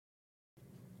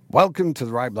Welcome to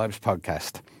the Ripe Labs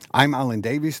podcast. I'm Alan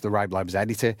Davies, the Ripe Labs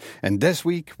editor, and this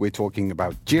week we're talking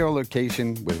about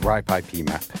geolocation with Ripe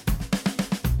IPmap.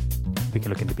 We can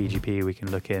look into BGP, we can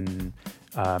look in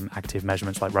active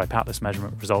measurements like Ripe Atlas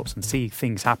measurement results and see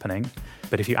things happening.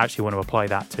 But if you actually want to apply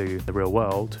that to the real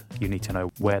world, you need to know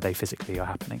where they physically are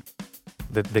happening.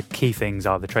 The key things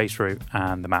are the trace route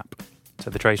and the map. So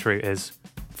the trace route is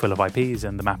full of IPs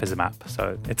and the map is a map.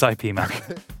 So it's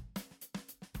IPmap.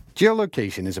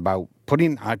 Geolocation is about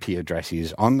putting IP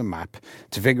addresses on the map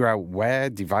to figure out where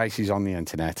devices on the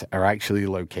internet are actually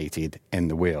located in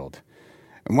the world.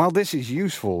 And while this is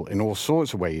useful in all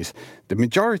sorts of ways, the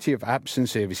majority of apps and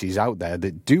services out there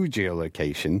that do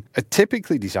geolocation are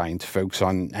typically designed to focus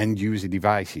on end-user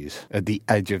devices at the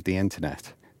edge of the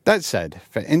internet. That said,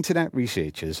 for internet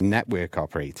researchers, network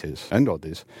operators, and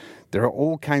others, there are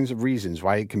all kinds of reasons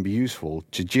why it can be useful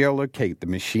to geolocate the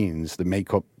machines that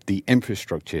make up the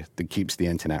infrastructure that keeps the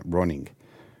internet running.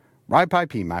 Ripe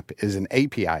IPmap is an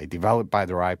API developed by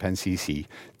the Ripe NCC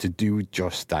to do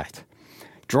just that.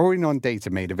 Drawing on data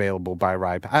made available by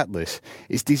Ripe Atlas,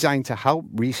 it's designed to help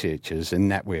researchers and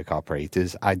network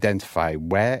operators identify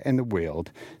where in the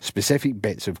world specific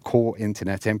bits of core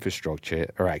internet infrastructure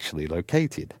are actually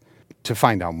located. To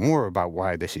find out more about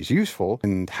why this is useful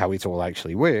and how it all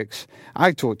actually works,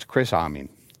 I talked to Chris Armin,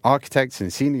 architect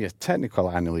and senior technical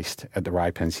analyst at the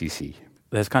Ripe NCC.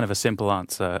 There's kind of a simple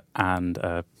answer and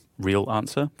a real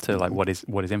answer to what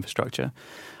is infrastructure.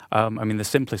 The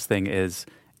simplest thing is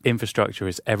infrastructure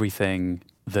is everything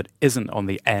that isn't on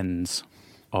the ends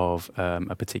of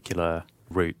a particular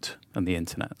route on the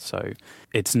internet. So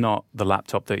it's not the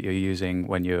laptop that you're using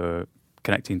when you're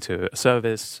connecting to a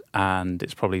service, and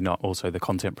it's probably not also the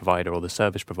content provider or the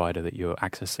service provider that you're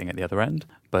accessing at the other end,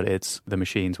 but it's the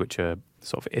machines which are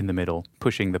sort of in the middle,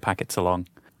 pushing the packets along,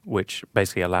 which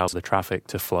basically allows the traffic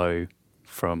to flow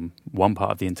from one part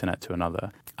of the internet to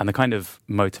another. And the kind of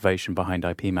motivation behind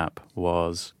IPmap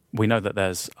was, we know that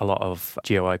there's a lot of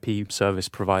geo-IP service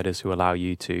providers who allow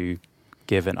you to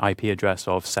give an IP address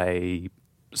of, say,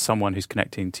 someone who's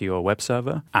connecting to your web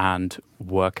server and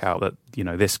work out that,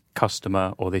 this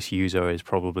customer or this user is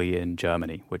probably in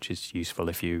Germany, which is useful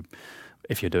if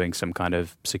you're doing some kind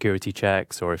of security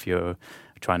checks or if you're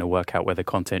trying to work out whether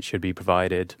content should be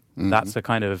provided. Mm-hmm. That's a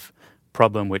kind of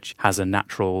problem which has a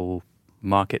natural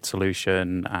market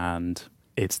solution and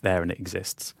it's there and it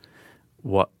exists.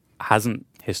 What hasn't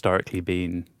historically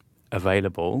been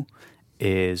available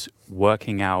is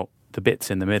working out the bits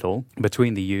in the middle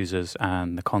between the users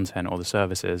and the content or the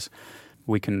services.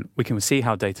 We can see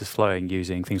how data's flowing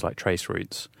using things like trace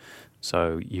routes.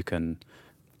 So you can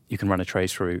run a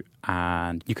trace route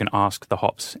and you can ask the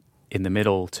hops in the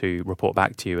middle to report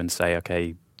back to you and say,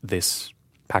 okay, this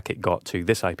packet got to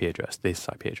this IP address.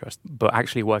 But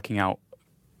actually working out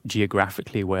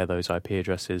geographically where those IP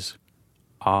addresses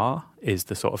are is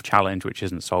the sort of challenge which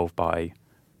isn't solved by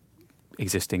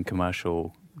existing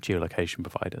commercial geolocation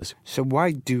providers. So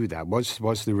why do that?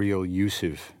 What's the real use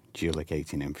of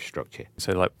geolocating infrastructure?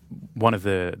 So one of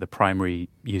the primary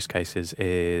use cases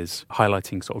is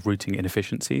highlighting sort of routing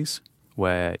inefficiencies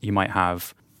where you might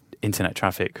have internet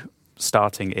traffic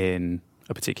starting in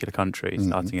a particular country,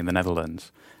 starting in the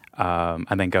Netherlands,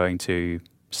 and then going to,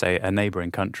 say, a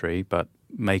neighboring country, but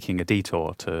making a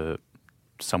detour to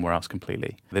somewhere else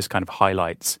completely. This kind of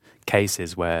highlights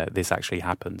cases where this actually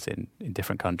happens in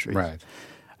different countries. Right.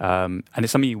 And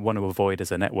it's something you want to avoid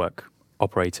as a network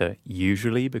operator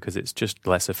usually because it's just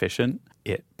less efficient.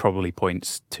 It probably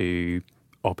points to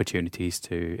opportunities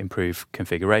to improve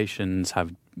configurations,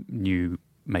 have new,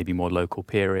 maybe more local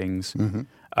peerings,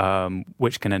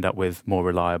 which can end up with more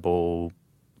reliable,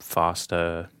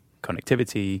 faster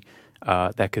connectivity.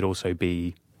 There could also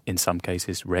be, in some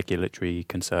cases, regulatory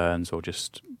concerns or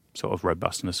just sort of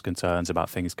robustness concerns about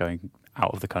things going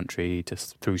out of the country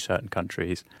through certain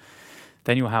countries.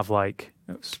 Then you'll have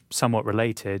somewhat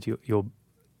related,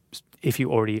 if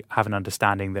you already have an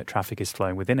understanding that traffic is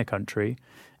flowing within a country,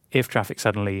 if traffic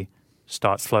suddenly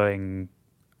starts flowing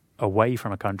away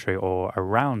from a country or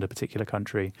around a particular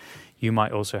country, you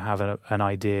might also have an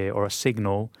idea or a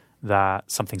signal that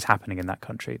something's happening in that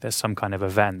country. There's some kind of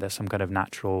event, there's some kind of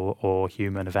natural or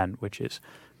human event which is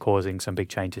causing some big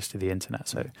changes to the internet.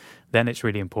 So then it's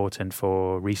really important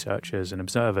for researchers and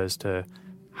observers to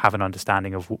have an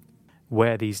understanding of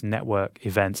where these network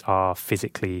events are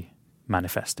physically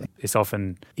manifesting. It's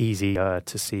often easier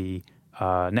to see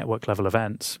network level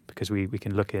events because we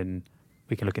can look into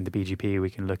BGP, we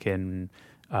can look in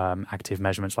active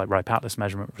measurements like Ripe Atlas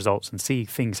measurement results and see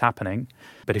things happening.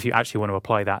 But if you actually want to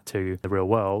apply that to the real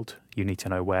world, you need to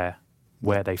know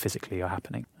where they physically are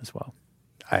happening as well.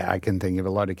 I can think of a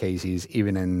lot of cases,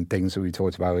 even in things that we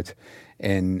talked about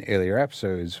in earlier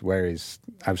episodes, where it's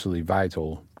absolutely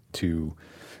vital to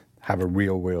have a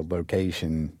real-world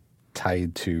location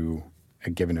tied to a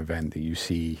given event that you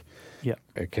see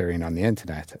occurring on the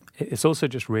internet. It's also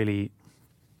just really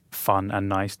fun and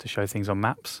nice to show things on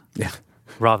maps. Yeah.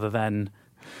 Rather than,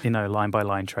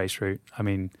 line-by-line trace route. I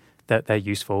mean, they're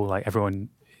useful. Like, everyone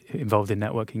involved in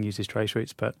networking uses trace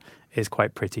routes, but it's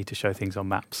quite pretty to show things on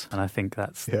maps. And I think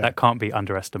that can't be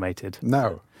underestimated.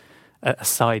 No. A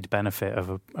side benefit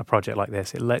of a project like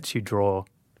this, it lets you draw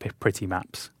pretty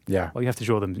maps. Yeah. Well, you have to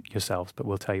draw them yourselves, but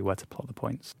we'll tell you where to plot the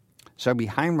points. So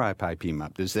behind RIPE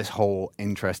IPmap, there's this whole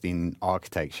interesting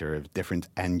architecture of different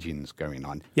engines going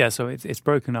on. Yeah, so it's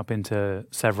broken up into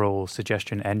several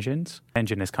suggestion engines.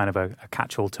 Engine is kind of a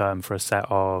catch-all term for a set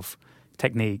of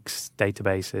techniques,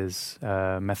 databases,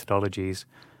 methodologies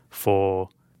for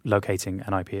locating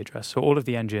an IP address. So all of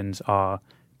the engines are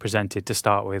presented to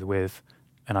start with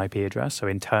an IP address. So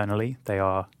internally, they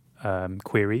are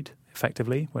queried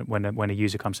effectively when a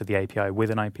user comes to the API with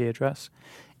an IP address.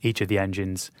 Each of the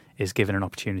engines is given an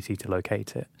opportunity to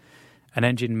locate it. An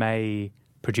engine may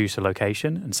produce a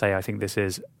location and say, I think this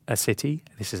is a city,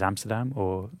 this is Amsterdam,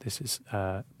 or this is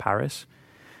Paris.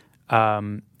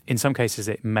 In some cases,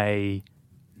 it may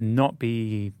not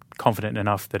be confident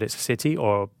enough that it's a city,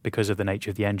 or because of the nature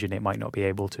of the engine, it might not be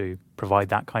able to provide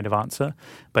that kind of answer,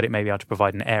 but it may be able to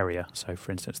provide an area. So,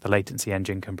 for instance, the latency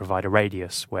engine can provide a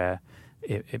radius where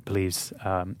it believes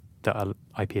that an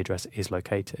IP address is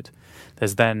located.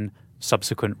 There's then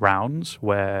subsequent rounds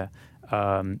where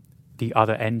the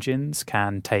other engines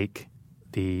can take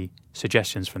the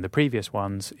suggestions from the previous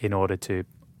ones in order to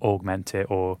augment it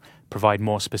or provide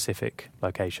more specific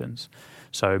locations.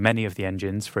 So many of the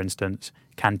engines, for instance,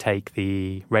 can take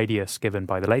the radius given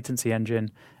by the latency engine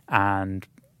and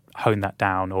hone that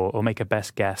down or make a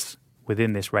best guess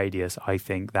within this radius. I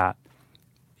think that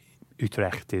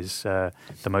Utrecht is the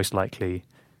most likely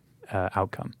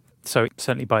outcome. So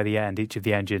certainly by the end, each of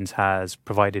the engines has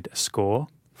provided a score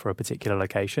for a particular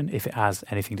location, if it has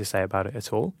anything to say about it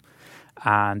at all.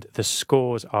 And the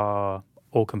scores are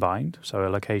all combined. So a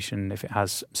location, if it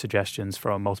has suggestions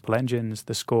from multiple engines,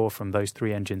 the score from those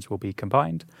three engines will be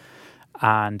combined.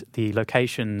 And the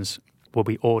locations will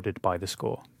be ordered by the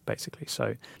score, basically.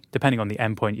 So depending on the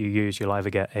endpoint you use, you'll either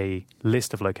get a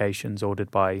list of locations ordered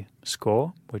by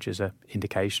score, which is an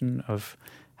indication of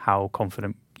how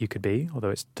confident you could be, although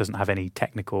it doesn't have any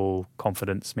technical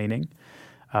confidence meaning.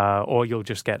 Or you'll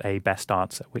just get a best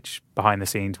answer, which behind the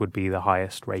scenes would be the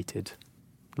highest rated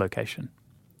location.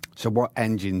 So what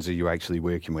engines are you actually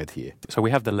working with here? So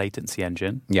we have the latency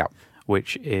engine,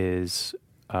 which is,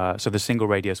 so the single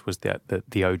radius was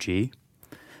the OG.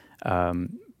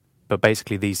 But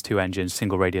basically these two engines,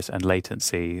 single radius and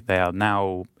latency, they are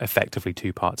now effectively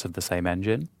two parts of the same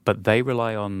engine. But they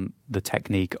rely on the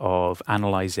technique of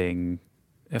analyzing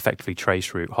effectively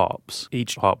trace route hops.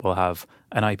 Each hop will have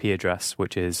an IP address,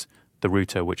 which is the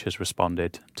router which has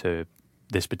responded to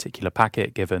this particular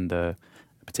packet given the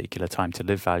particular time to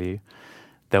live value.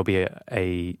 There'll be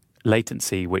a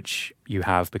latency which you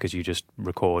have because you just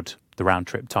record the round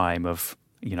trip time of,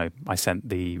 I sent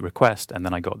the request and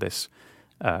then I got this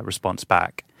response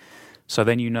back. So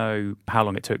then you know how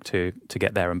long it took to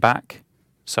get there and back.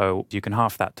 So you can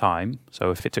half that time.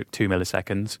 So if it took 2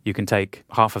 milliseconds, you can take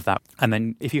half of that. And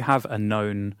then if you have a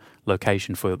known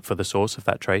location for the source of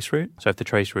that trace route, so if the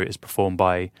trace route is performed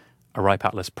by a RIPE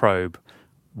Atlas probe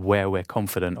where we're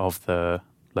confident of the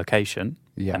location,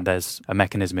 and there's a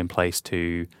mechanism in place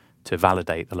to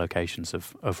validate the locations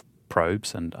of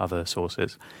probes and other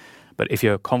sources. But if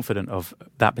you're confident of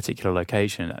that particular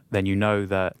location, then you know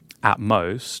that at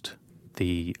most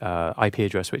the IP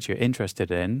address which you're interested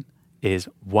in is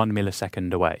 1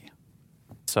 millisecond away.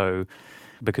 So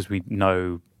because we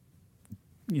know,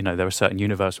 there are certain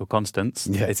universal constants,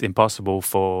 it's impossible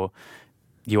for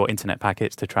your internet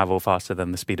packets to travel faster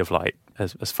than the speed of light,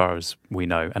 as far as we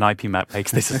know. And IPmap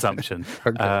makes this assumption.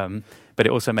 Okay. But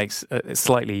it also makes a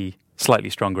slightly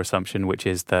stronger assumption, which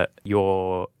is that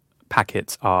your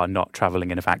packets are not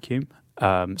traveling in a vacuum.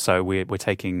 So we're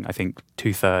taking, I think,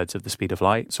 2/3 of the speed of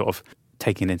light, sort of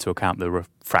taking into account the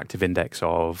refractive index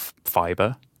of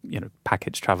fiber.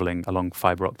 Packets traveling along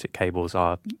fiber optic cables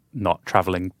are not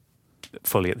traveling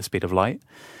fully at the speed of light.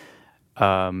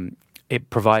 It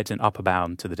provides an upper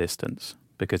bound to the distance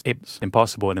because it's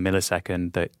impossible in a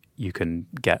millisecond that you can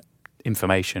get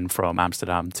information from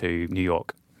Amsterdam to New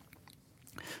York.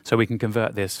 So we can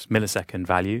convert this millisecond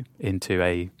value into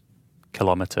a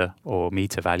kilometer or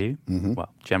meter value,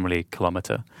 well, generally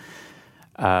kilometer.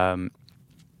 And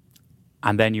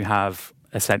then you have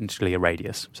essentially a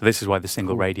radius. So this is why the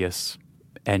single radius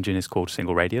engine is called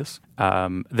single radius.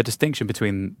 The distinction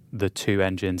between the two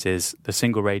engines is the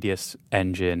single radius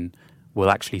engine will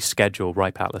actually schedule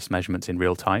ripe atlas measurements in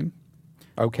real time.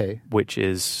 Okay. Which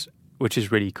is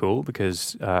really cool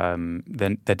because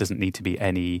then there doesn't need to be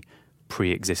any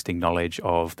pre-existing knowledge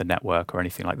of the network or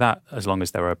anything like that. As long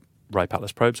as there are ripe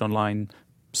atlas probes online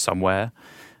somewhere,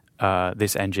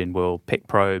 this engine will pick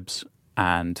probes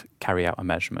and carry out a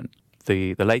measurement.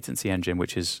 The latency engine,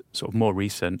 which is sort of more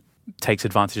recent, takes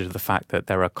advantage of the fact that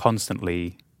there are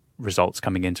constantly results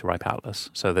coming into ripe atlas.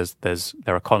 So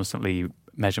there are constantly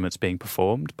measurements being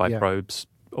performed by probes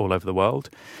all over the world,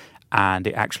 and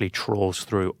it actually trawls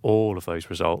through all of those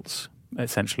results,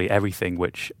 essentially everything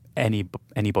which any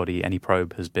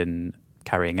probe has been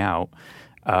carrying out,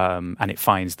 and it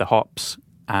finds the hops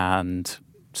and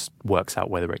works out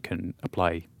whether it can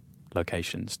apply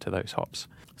locations to those hops.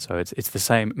 So it's the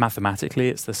same mathematically.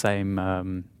 It's the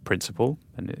same principle,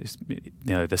 and it's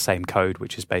the same code,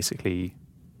 which is basically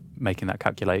making that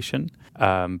calculation.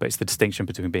 But it's the distinction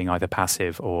between being either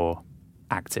passive or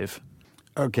active.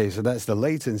 Okay, so that's the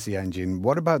latency engine.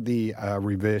 What about the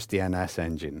reverse DNS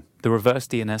engine? The reverse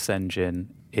DNS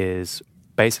engine is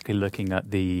basically looking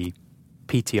at the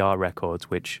PTR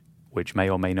records, which may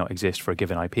or may not exist for a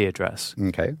given IP address.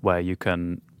 Okay. Where you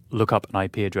can look up an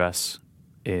IP address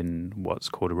in what's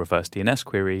called a reverse DNS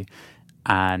query,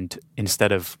 and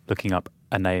instead of looking up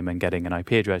a name and getting an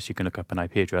IP address, you can look up an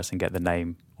IP address and get the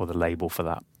name or the label for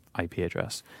that IP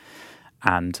address.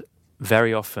 And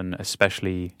very often,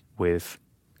 especially with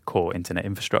core internet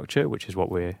infrastructure, which is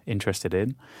what we're interested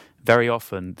in, very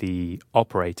often the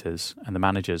operators and the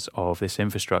managers of this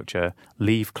infrastructure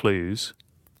leave clues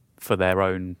for their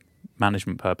own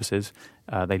management purposes.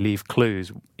 They leave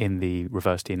clues in the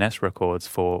reverse DNS records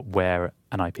for where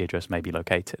an IP address may be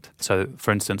located. So,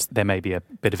 for instance, there may be a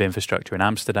bit of infrastructure in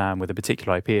Amsterdam with a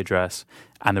particular IP address,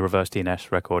 and the reverse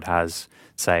DNS record has,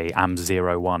 say,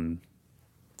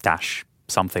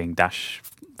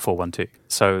 AMS01-something-412.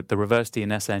 So the reverse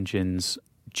DNS engine's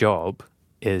job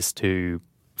is to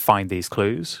find these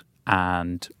clues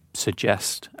and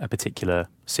suggest a particular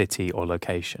city or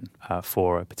location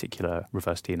for a particular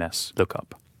reverse DNS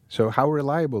lookup. So how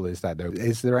reliable is that, though?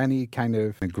 Is there any kind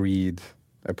of agreed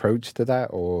approach to that,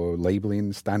 or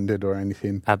labeling standard or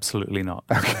anything? Absolutely not.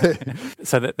 Okay.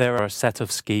 So that there are a set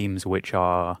of schemes which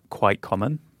are quite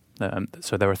common.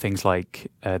 So there are things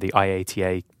like the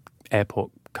IATA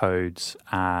airport codes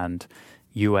and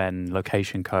UN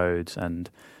location codes, and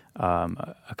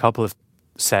a couple of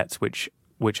sets which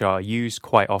are used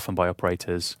quite often by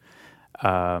operators.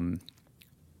 So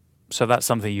that's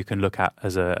something you can look at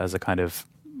as a kind of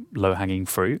low-hanging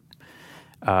fruit.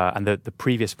 And the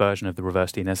previous version of the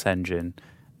reverse DNS engine,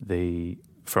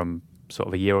 from sort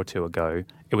of a year or two ago,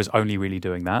 it was only really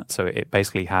doing that. So it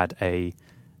basically had a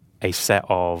set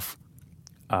of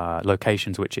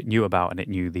locations which it knew about, and it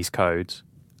knew these codes.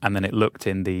 And then it looked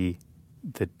in the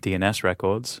DNS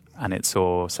records, and it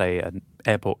saw, say, an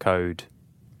airport code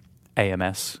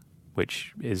AMS,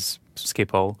 which is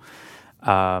Schiphol,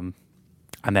 and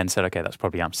then said, okay, that's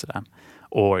probably Amsterdam.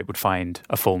 Or it would find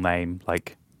a full name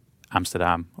like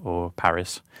Amsterdam or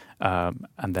Paris, and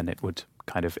then it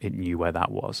knew where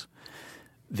that was.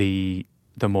 The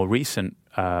more recent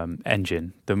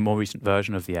engine, the more recent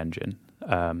version of the engine,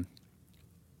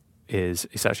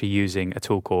 is actually using a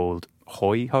tool called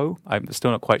Hoiho. I'm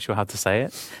still not quite sure how to say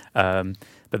it,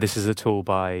 but this is a tool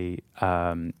by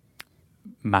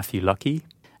Matthew Luckey,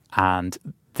 and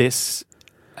this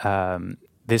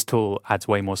tool adds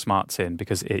way more smarts in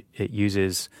because it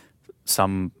uses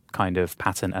some kind of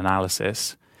pattern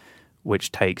analysis,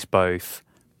 which takes both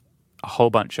a whole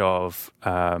bunch of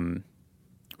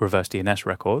reverse DNS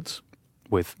records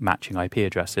with matching IP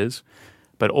addresses,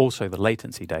 but also the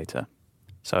latency data.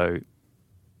 So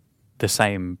the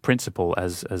same principle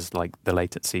as like the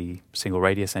latency single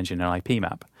radius engine and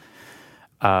IPmap.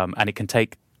 And it can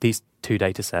take these two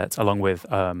data sets along with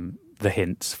the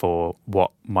hints for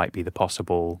what might be the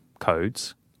possible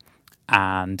codes,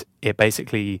 and it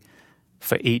basically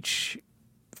for each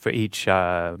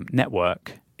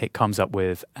network it comes up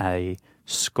with a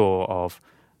score of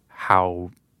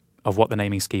what the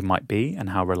naming scheme might be and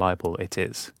how reliable it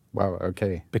is. Wow.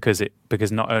 Okay. Because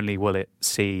not only will it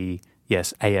see,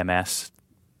 yes, AMS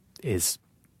is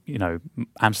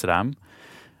Amsterdam,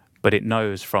 but it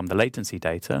knows from the latency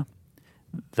data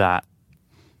that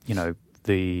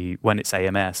when it's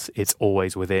AMS, it's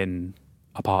always within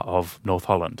a part of North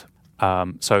Holland.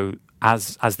 So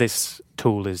as this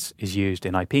tool is used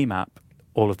in IPmap,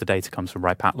 all of the data comes from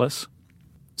ripe atlas.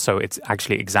 So it's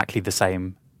actually exactly the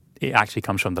same it actually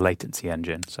comes from the latency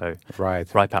engine. So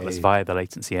Right. RIPE Atlas via the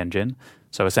latency engine.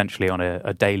 So essentially on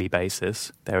a daily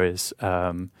basis, there is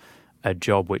a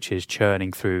job which is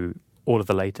churning through all of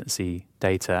the latency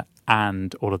data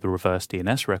and all of the reverse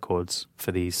DNS records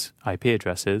for these IP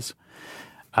addresses,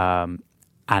 and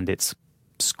it's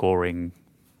scoring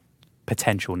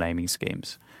potential naming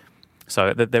schemes.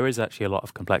 So there is actually a lot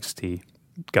of complexity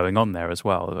going on there as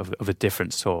well, of a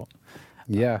different sort.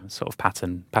 Yeah. Sort of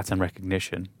pattern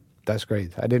recognition. That's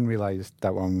great. I didn't realize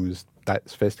that one was that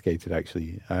sophisticated,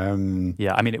 actually.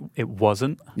 Yeah, I mean, it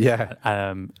wasn't. Yeah.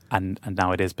 And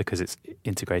now it is, because it's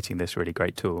integrating this really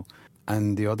great tool.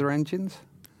 And the other engines?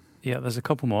 Yeah, there's a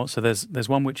couple more. So there's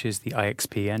one which is the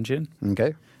IXP engine.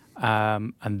 Okay.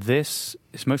 And this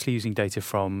is mostly using data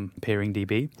from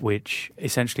PeeringDB, which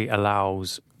essentially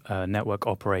allows network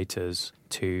operators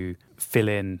to fill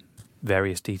in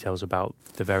various details about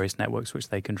the various networks which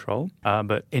they control.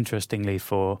 But interestingly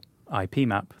for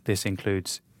IPmap, this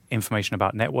includes information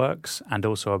about networks and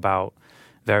also about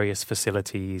various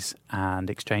facilities and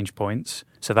exchange points.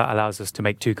 So that allows us to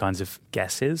make two kinds of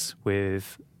guesses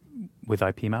with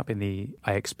IPmap in the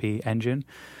IXP engine.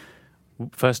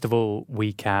 First of all,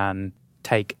 we can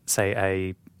take,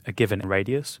 say, a given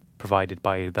radius provided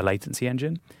by the latency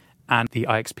engine, and the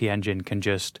IXP engine can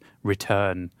just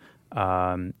return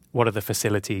what are the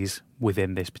facilities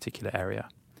within this particular area.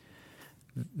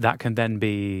 That can then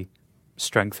be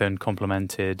strengthened,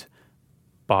 complemented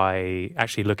by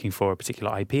actually looking for a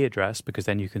particular IP address, because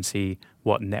then you can see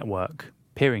what network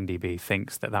PeeringDB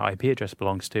thinks that IP address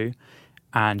belongs to,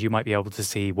 and you might be able to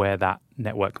see where that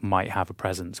network might have a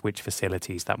presence, which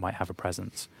facilities that might have a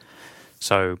presence.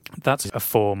 So that's a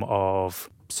form of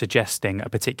suggesting a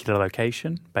particular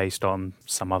location based on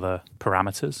some other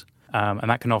parameters. And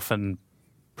that can often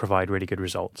provide really good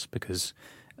results, because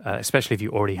especially if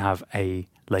you already have a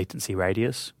latency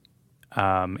radius,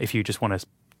 if you just want to,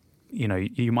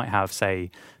 you might have,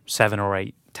 say, 7 or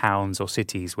 8 towns or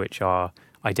cities which are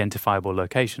identifiable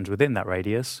locations within that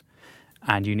radius,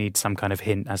 and you need some kind of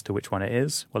hint as to which one it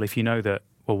is. Well, if you know that,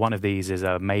 one of these is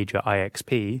a major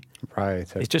IXP, right?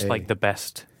 Okay. It's just like the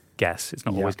best guess. It's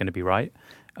not always going to be right,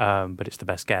 but it's the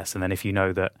best guess. And then if you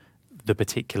know that the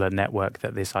particular network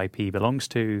that this IP belongs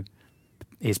to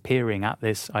is peering at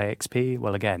this IXP,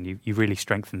 well, again, you really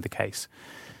strengthened the case.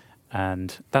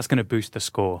 And that's going to boost the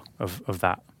score of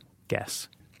that guess.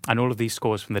 And all of these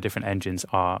scores from the different engines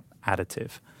are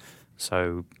additive.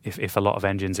 So if a lot of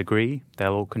engines agree,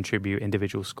 they'll all contribute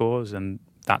individual scores, and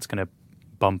that's going to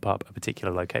bump up a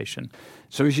particular location.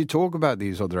 So as you talk about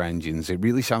these other engines, it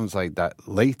really sounds like that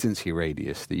latency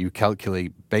radius that you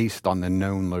calculate based on the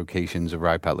known locations of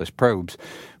RIPE Atlas probes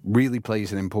really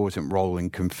plays an important role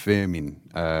in confirming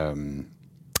the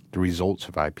results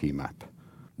of IPmap.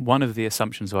 One of the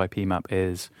assumptions of IPmap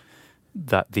is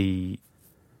that the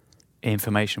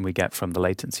information we get from the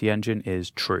latency engine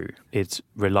is true. It's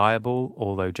reliable,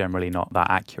 although generally not that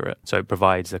accurate. So it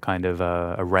provides a kind of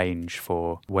a range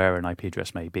for where an IP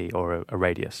address may be, or a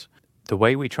radius. The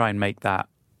way we try and make that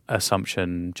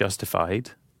assumption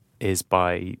justified is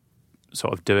by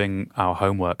sort of doing our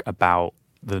homework about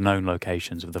the known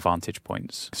locations of the vantage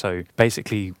points. So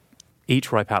basically,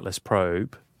 each RIPE Atlas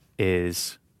probe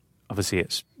is... Obviously,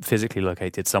 it's physically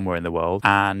located somewhere in the world,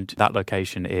 and that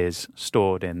location is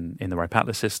stored in the RIPE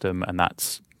Atlas system, and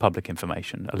that's public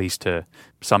information, at least to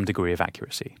some degree of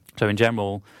accuracy. So in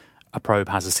general, a probe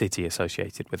has a city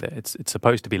associated with it. It's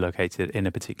supposed to be located in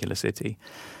a particular city.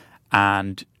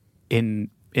 And in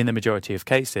the majority of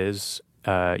cases,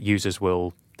 users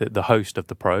will, the host of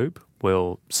the probe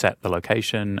will set the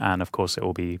location, and of course it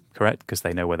will be correct because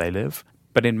they know where they live.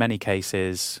 But in many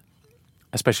cases,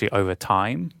 especially over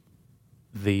time,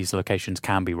 these locations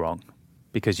can be wrong,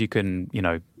 because you can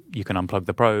unplug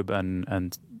the probe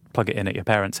and plug it in at your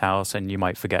parents' house, and you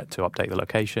might forget to update the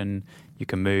location. You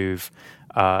can move.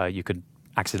 You could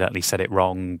accidentally set it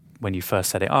wrong when you first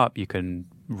set it up. You can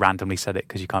randomly set it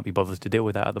because you can't be bothered to deal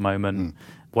with that at the moment,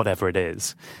 whatever it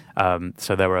is.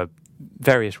 So there are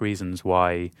various reasons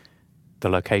why the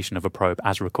location of a probe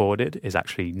as recorded is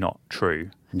actually not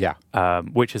true. Yeah.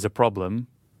 Which is a problem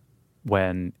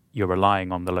when you're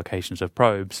relying on the locations of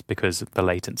probes because of the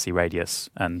latency radius.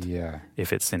 And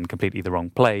if it's in completely the wrong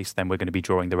place, then we're going to be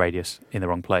drawing the radius in the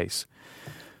wrong place.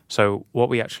 So what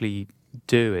we actually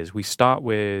do is we start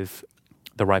with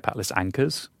the RIPE Atlas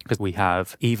anchors, because we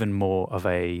have even more of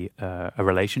a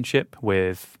relationship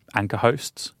with anchor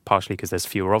hosts, partially because there's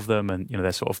fewer of them, and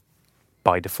they're sort of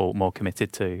by default more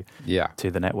committed to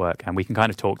the network, and we can kind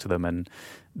of talk to them, and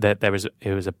it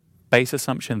was a base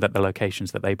assumption that the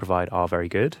locations that they provide are very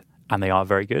good, and they are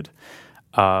very good.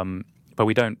 But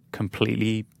we don't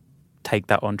completely take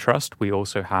that on trust, we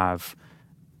also have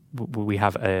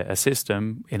a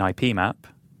system in IPmap,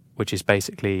 which is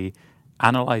basically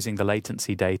analyzing the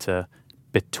latency data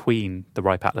between the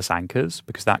RIPE Atlas anchors,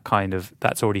 because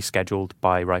that's already scheduled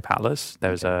by RIPE Atlas.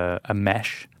 There's a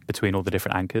mesh between all the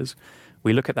different anchors.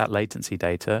 We look at that latency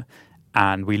data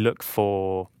and we look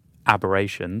for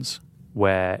aberrations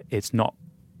where it's not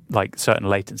like certain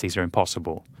latencies are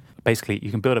impossible. Basically,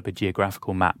 you can build up a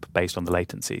geographical map based on the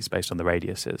latencies, based on the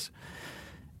radiuses.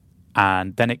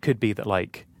 And then it could be that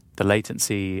like the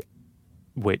latency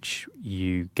which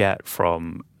you get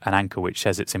from an anchor which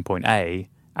says it's in point A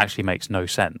actually makes no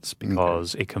sense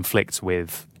because it conflicts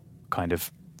with kind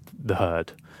of the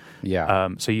herd. Yeah.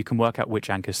 So you can work out which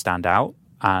anchors stand out,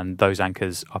 and those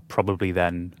anchors are probably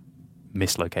then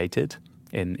mislocated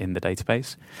in the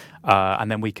database. And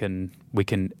then we can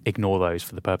ignore those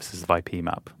for the purposes of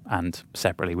IPmap. And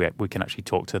separately, we can actually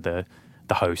talk to the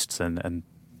hosts and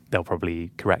they'll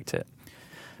probably correct it.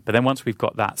 But then once we've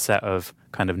got that set of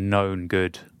kind of known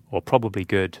good or probably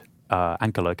good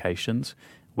anchor locations,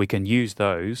 we can use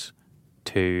those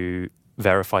to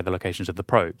verify the locations of the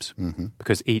probes,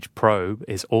 because each probe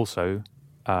is also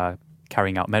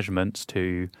carrying out measurements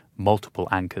to multiple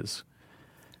anchors.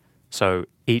 So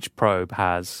each probe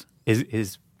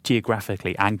is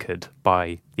geographically anchored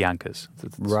by the anchors.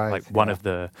 It's like one of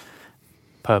the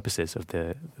purposes of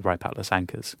the RIPE Atlas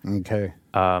anchors. Okay.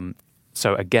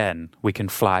 So again, we can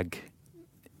flag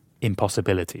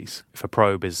impossibilities. If a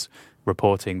probe is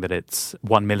reporting that it's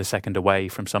 1 millisecond away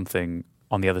from something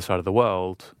on the other side of the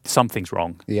world, something's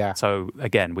wrong. Yeah. So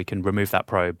again, we can remove that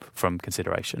probe from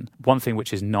consideration. One thing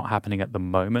which is not happening at the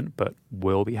moment, but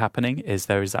will be happening, is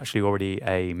there is actually already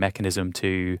a mechanism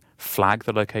to flag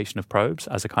the location of probes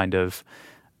as a kind of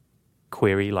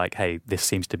query, like, hey, this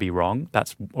seems to be wrong.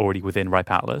 That's already within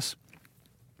RIPE Atlas.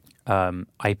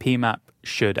 IPmap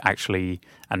should actually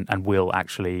and will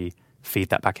actually feed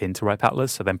that back into RIPE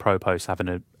Atlas, so then probe hosts have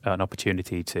an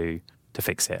opportunity to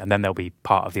fix it, and then they'll be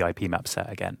part of the IPmap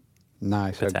set again.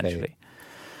 Nice, potentially. Okay.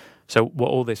 So what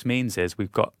all this means is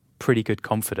we've got pretty good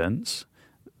confidence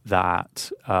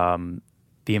that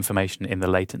the information in the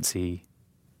latency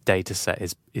data set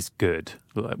is good.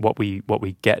 What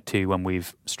we get to when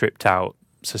we've stripped out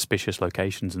suspicious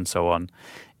locations and so on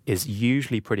is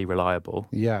usually pretty reliable.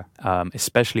 Yeah.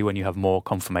 Especially when you have more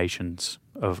confirmations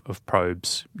of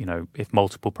probes. You know, if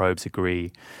multiple probes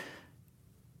agree,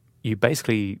 you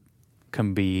basically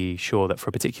can be sure that for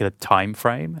a particular time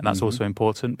frame, and that's also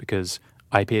important because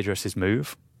IP addresses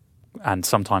move, and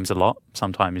sometimes a lot,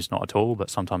 sometimes not at all, but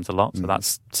sometimes a lot. So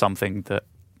that's something that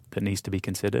needs to be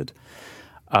considered.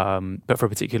 But for a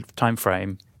particular time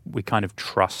frame, we kind of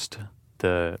trust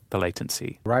the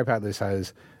latency. RIPE Atlas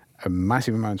has a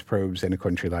massive amount of probes in a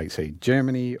country like, say,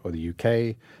 Germany or the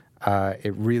UK.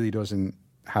 It really doesn't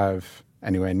have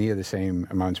anywhere near the same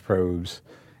amount of probes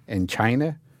in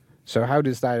China. So how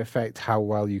does that affect how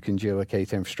well you can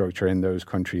geolocate infrastructure in those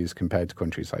countries compared to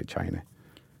countries like China?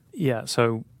 Yeah,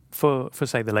 so for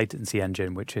say, the latency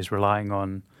engine, which is relying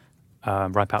on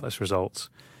RIPE Atlas results,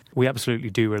 we absolutely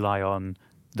do rely on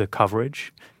the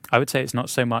coverage. I would say it's not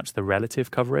so much the relative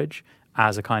coverage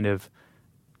as a kind of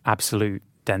absolute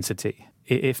density.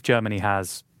 If Germany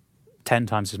has 10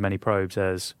 times as many probes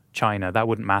as China, that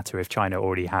wouldn't matter if China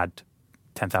already had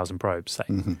 10,000 probes,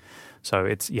 say. So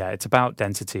it's about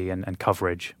density and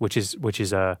coverage, which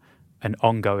is an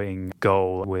ongoing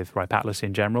goal with RIPE Atlas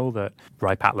in general, that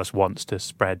RIPE Atlas wants to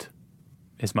spread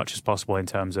as much as possible in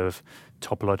terms of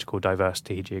topological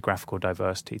diversity, geographical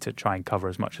diversity, to try and cover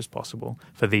as much as possible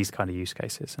for these kind of use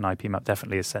cases. And IPmap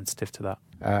definitely is sensitive to that.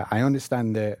 I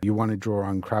understand that you want to draw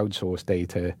on crowdsourced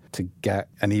data to get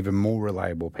an even more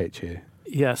reliable picture.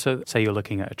 Yeah, so say you're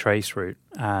looking at a trace route,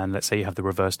 and let's say you have the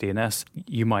reverse DNS,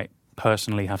 you might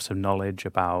personally have some knowledge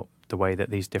about the way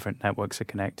that these different networks are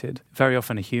connected. Very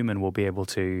often a human will be able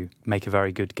to make a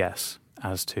very good guess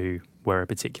as to where a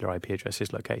particular IP address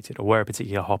is located or where a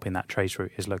particular hop in that trace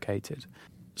route is located.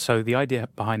 So the idea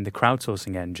behind the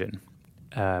crowdsourcing engine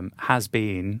has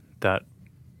been that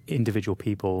individual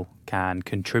people can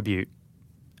contribute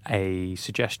a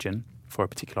suggestion for a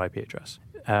particular IP address.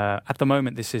 At the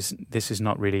moment, this is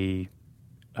not really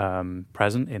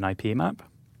present in IPmap,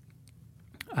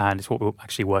 and it's what we're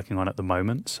actually working on at the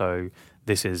moment. So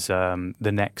this is probably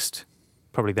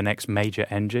the next major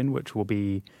engine, which will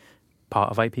be part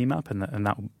of IPmap, and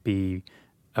that will be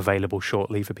available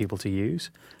shortly for people to use.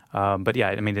 But yeah,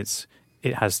 I mean,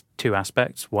 it has two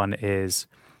aspects. One is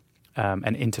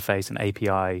an interface, an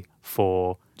API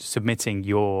for submitting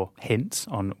your hints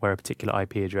on where a particular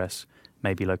IP address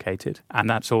may be located. And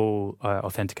that's all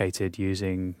authenticated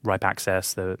using RIPE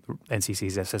Access, the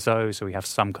NCC's SSO, so we have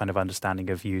some kind of understanding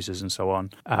of users and so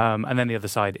on. And then the other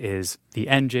side is the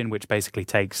engine, which basically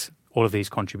takes all of these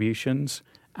contributions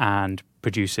and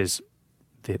produces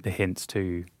the hints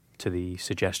to the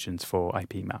suggestions for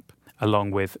IPmap,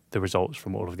 along with the results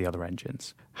from all of the other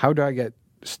engines. How do I get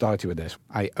started with this?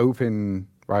 I open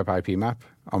RIPE IPmap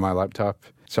on my laptop.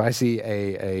 So I see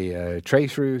a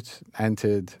trace route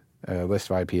entered, a list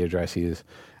of IP addresses,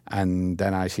 and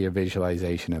then I see a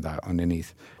visualization of that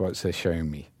underneath. What's this showing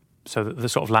me? So the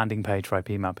sort of landing page for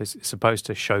IPmap is supposed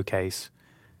to showcase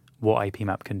what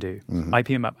IPmap can do. Mm-hmm.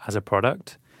 IPmap as a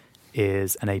product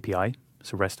is an API,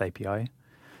 it's a REST API.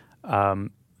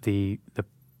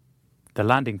 The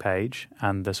landing page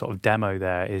and the sort of demo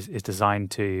there is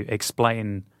designed to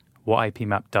explain what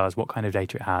IPmap does, what kind of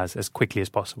data it has, as quickly as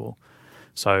possible.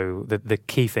 So the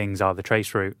key things are the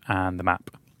trace route and the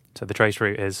map. So the trace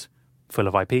route is full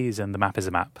of IPs and the map is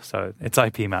a map. So it's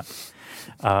IPmap.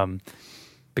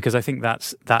 Because I think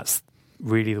that's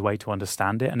really the way to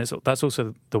understand it. And that's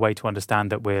also the way to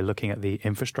understand that we're looking at the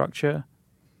infrastructure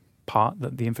part,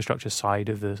 the infrastructure side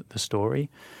of the story.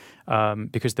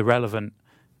 Because the relevant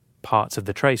parts of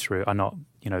the trace route are not,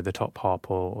 the top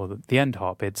hop or the end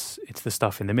hop. It's the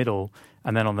stuff in the middle.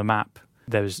 And then on the map,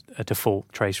 there's a default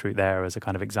trace route there as a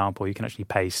kind of example. You can actually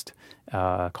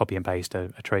copy and paste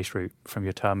a trace route from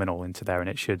your terminal into there, and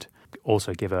it should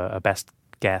also give a best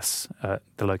guess at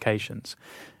the locations.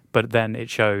 But then it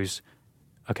shows,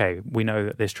 okay, we know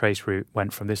that this trace route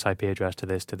went from this IP address to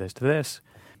this, to this, to this.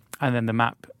 And then the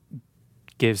map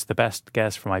gives the best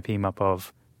guess from IPmap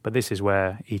of, but this is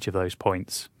where each of those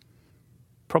points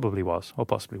probably was, or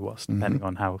possibly was, depending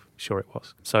on how sure it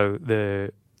was. So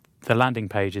the landing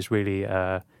page is really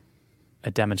a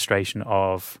demonstration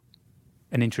of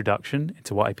an introduction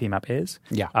into what IPmap is.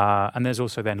 Yeah. And there's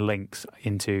also then links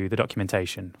into the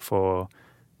documentation for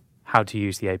how to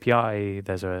use the API.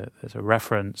 There's a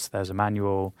reference, there's a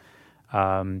manual.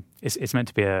 It's meant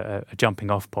to be a jumping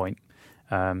off point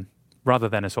rather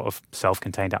than a sort of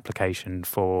self-contained application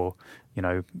for,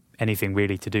 anything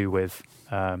really to do with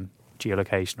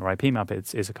geolocation or IPmap.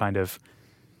 It's a kind of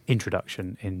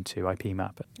introduction into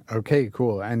IPmap. Okay,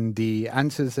 cool. And the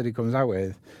answers that it comes out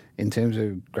with, in terms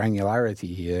of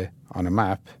granularity here on a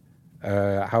map,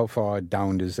 how far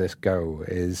down does this go?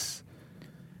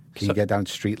 Can you get down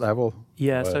to street level?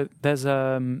 Yeah, so there's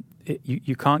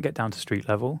you can't get down to street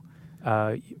level,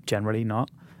 generally not.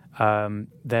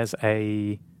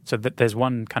 There's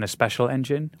one kind of special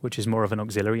engine, which is more of an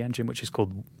auxiliary engine, which is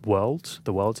called Worlds,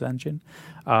 the Worlds engine.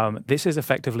 This is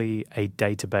effectively a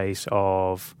database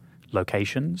of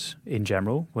locations in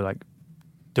general. We're like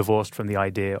divorced from the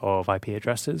idea of IP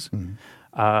addresses.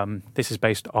 This is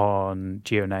based on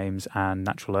geonames and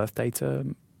natural earth data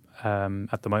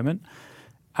at the moment.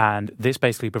 And this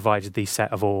basically provides the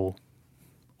set of all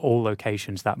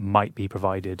locations that might be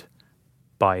provided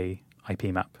by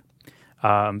IPmap.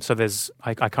 So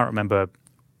I can't remember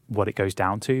what it goes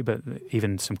down to, but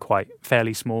even some quite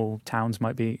fairly small towns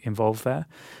might be involved there.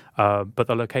 But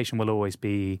the location will always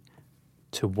be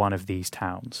to one of these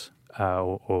towns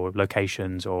or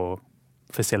locations or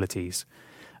facilities.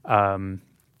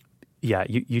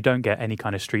 You don't get any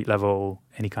kind of street level,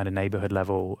 any kind of neighborhood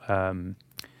level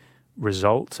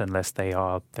results unless they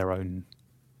are their own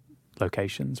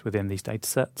locations within these data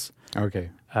sets. Okay.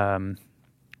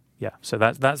 So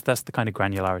that's the kind of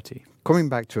granularity. Coming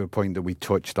back to a point that we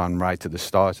touched on right at the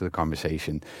start of the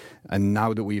conversation, and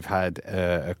now that we've had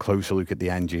a closer look at the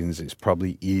engines, it's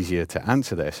probably easier to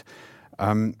answer this.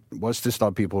 What's to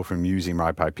stop people from using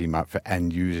RIPE IPmap for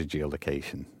end-user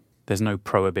geolocation? There's no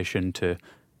prohibition to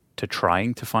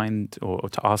trying to find or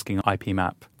to asking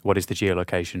IPmap what is the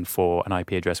geolocation for an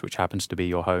IP address which happens to be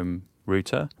your home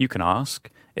router. You can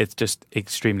ask. It's just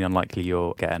extremely unlikely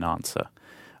you'll get an answer,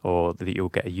 or that you'll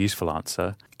get a useful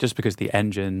answer, just because the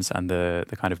engines and the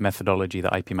kind of methodology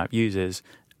that IPmap uses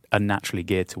are naturally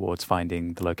geared towards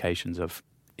finding the locations of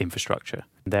infrastructure.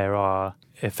 There are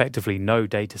effectively no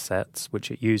data sets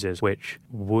which it uses which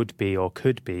would be or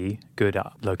could be good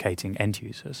at locating end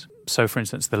users. So, for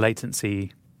instance, the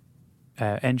latency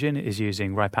engine is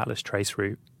using RIPE Atlas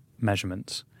traceroute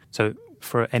measurements. So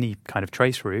for any kind of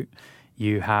traceroute,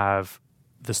 you have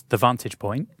the vantage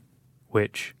point,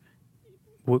 which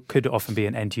could often be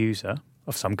an end user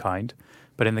of some kind.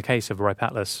 But in the case of RIPE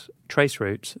Atlas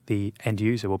traceroutes, the end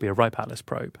user will be a RIPE Atlas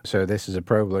probe. So this is a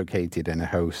probe located in a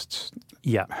host's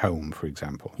home, for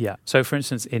example. Yeah. So for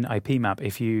instance, in IPmap,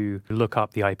 if you look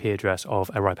up the IP address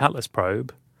of a RIPE Atlas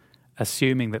probe,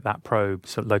 assuming that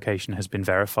probe's location has been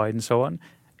verified and so on,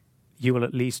 you will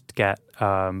at least get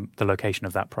the location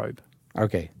of that probe.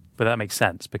 Okay. But that makes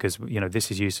sense because,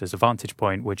 this is used as a vantage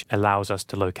point, which allows us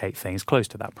to locate things close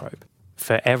to that probe.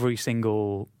 For every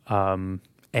single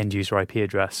end user IP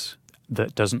address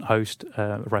that doesn't host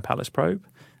a RIPE Atlas probe,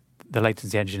 the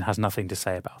latency engine has nothing to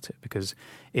say about it because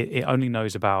it only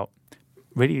knows about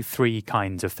really three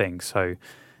kinds of things. So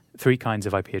three kinds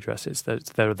of IP addresses.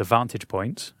 There are the vantage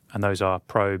points, and those are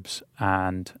probes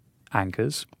and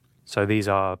anchors. So these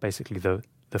are basically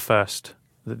the first,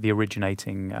 the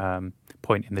originating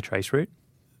point in the trace route.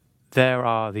 There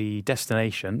are the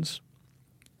destinations.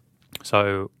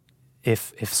 So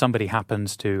if somebody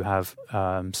happens to have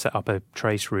set up a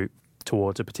trace route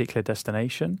towards a particular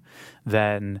destination,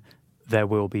 then there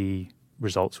will be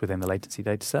results within the latency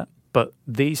dataset. But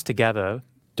these together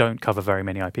don't cover very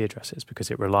many IP addresses because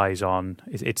it relies on,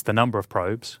 it's the number of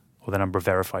probes or the number of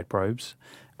verified probes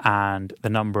and the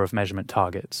number of measurement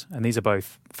targets. And these are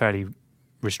both fairly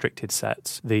restricted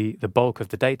sets. The bulk of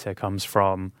the data comes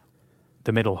from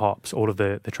the middle hops, all of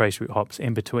the trace route hops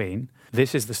in between.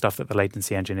 This is the stuff that the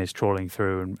latency engine is trawling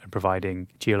through and providing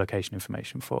geolocation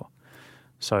information for.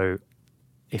 So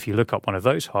if you look up one of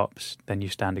those hops, then you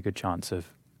stand a good chance of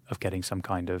getting some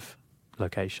kind of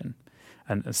location.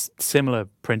 And a similar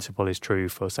principle is true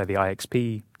for, say, the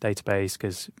IXP database,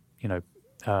 because,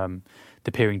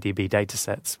 the peering DB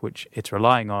datasets, which it's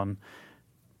relying on,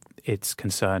 it's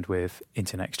concerned with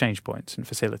internet exchange points and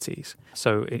facilities.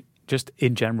 So just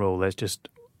in general, there's just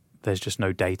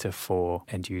no data for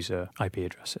end user IP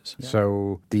addresses. Yeah.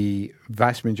 So the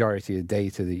vast majority of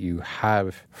data that you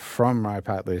have from RIPE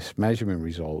Atlas measurement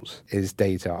results is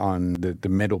data on the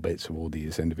middle bits of all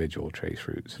these individual trace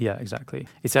routes. Yeah, exactly.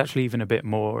 It's actually even a bit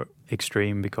more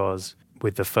extreme because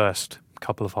with the first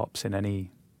couple of hops in any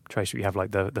trace route, you have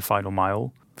like the final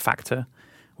mile factor,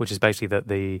 which is basically that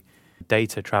the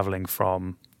data traveling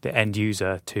from the end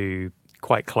user to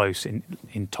quite close in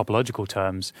topological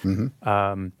terms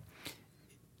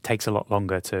takes a lot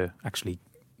longer to actually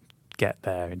get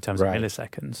there in terms of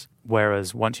milliseconds.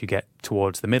 Whereas once you get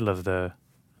towards the middle of the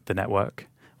network,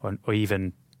 or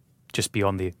even just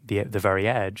beyond the very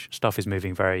edge, stuff is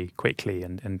moving very quickly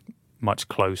and much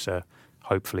closer,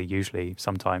 hopefully, usually,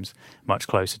 sometimes, much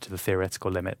closer to the theoretical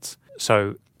limits.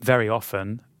 So very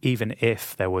often, even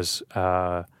if there was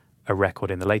a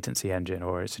record in the latency engine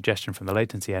or a suggestion from the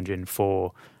latency engine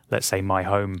for, let's say, my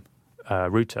home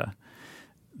router,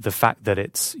 the fact that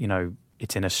it's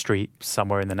in a street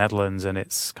somewhere in the Netherlands and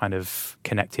it's kind of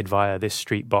connected via this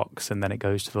street box and then it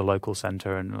goes to the local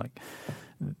center and like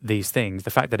these things, the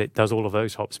fact that it does all of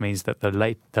those hops means that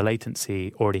the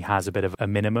latency already has a bit of a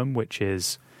minimum, which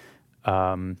is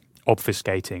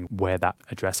obfuscating where that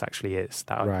address actually is,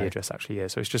 that IP address actually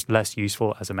is. So it's just less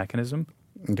useful as a mechanism.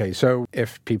 Okay, so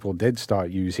if people did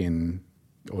start using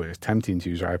or attempting to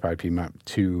use RIPE IPmap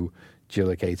to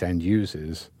geolocate end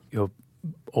users, you're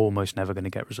almost never going to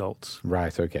get results.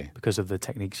 Right, okay. Because of the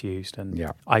techniques used. And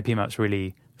IPmap's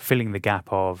really filling the gap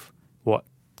of what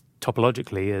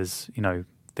topologically is,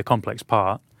 the complex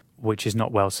part, which is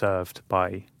not well served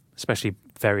by especially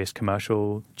various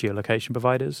commercial geolocation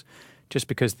providers, just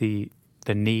because the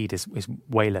need is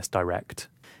way less direct.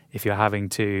 If you're having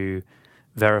to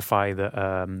verify that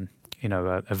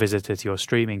a visitor to your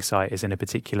streaming site is in a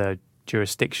particular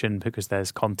jurisdiction because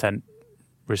there's content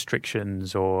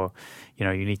restrictions, or you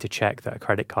need to check that a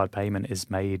credit card payment is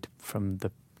made from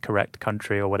the correct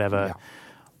country or whatever,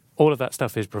 all of that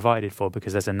stuff is provided for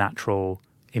because there's a natural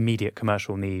immediate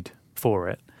commercial need for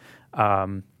it,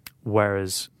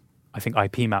 whereas I think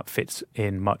IPmap fits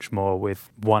in much more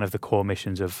with one of the core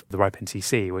missions of the RIPE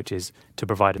NCC, which is to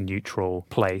provide a neutral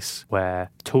place where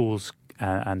tools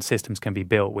and systems can be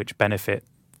built which benefit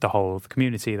the whole of the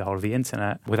community, the whole of the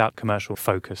internet, without commercial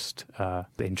focused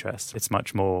interests. It's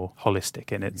much more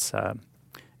holistic in its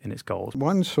goals.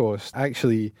 One source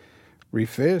actually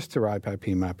refers to RIPE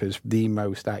IPmap as the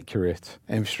most accurate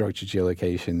infrastructure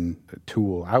geolocation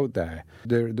tool out there.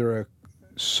 There are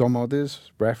some others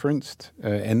referenced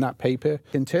in that paper.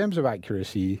 In terms of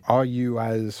accuracy, are you,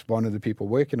 as one of the people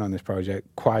working on this project,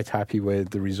 quite happy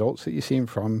with the results that you've seen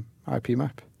from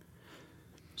IPmap?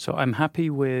 So I'm happy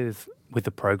with the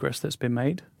progress that's been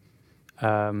made.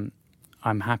 I'm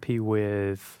happy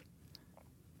with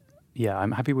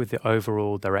the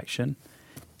overall direction.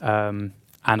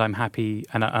 And I'm happy,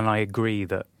 and I agree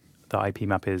that the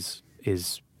IPmap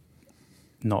is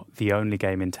not the only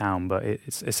game in town, but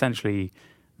it's essentially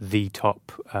the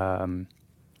top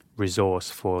resource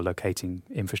for locating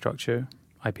infrastructure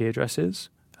IP addresses,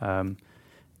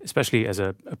 especially as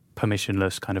a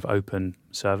permissionless kind of open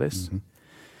service.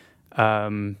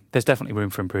 there's definitely room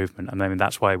for improvement. And I mean,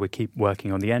 that's why we keep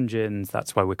working on the engines.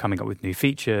 That's why we're coming up with new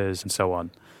features and so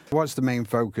on. What's the main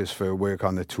focus for work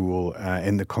on the tool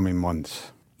in the coming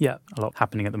months? Yeah, a lot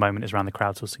happening at the moment is around the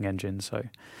crowdsourcing engine. So,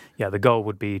 yeah, the goal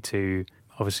would be to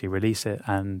obviously release it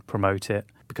and promote it,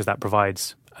 because that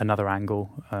provides another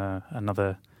angle,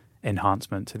 another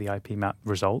enhancement to the IPmap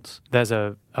results. There's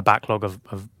a backlog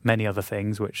of many other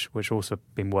things which also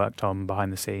been worked on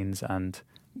behind the scenes and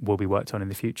will be worked on in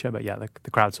the future. But yeah,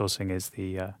 the crowdsourcing is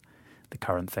the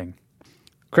current thing.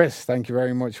 Chris, thank you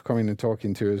very much for coming and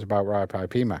talking to us about RIPE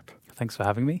IPmap. Thanks for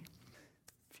having me.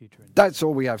 That's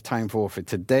all we have time for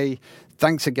today.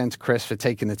 Thanks again to Chris for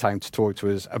taking the time to talk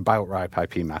to us about RIPE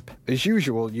IPmap. As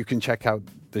usual, you can check out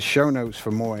the show notes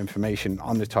for more information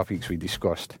on the topics we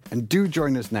discussed. And do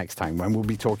join us next time when we'll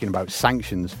be talking about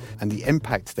sanctions and the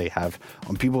impact they have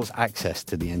on people's access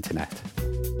to the internet.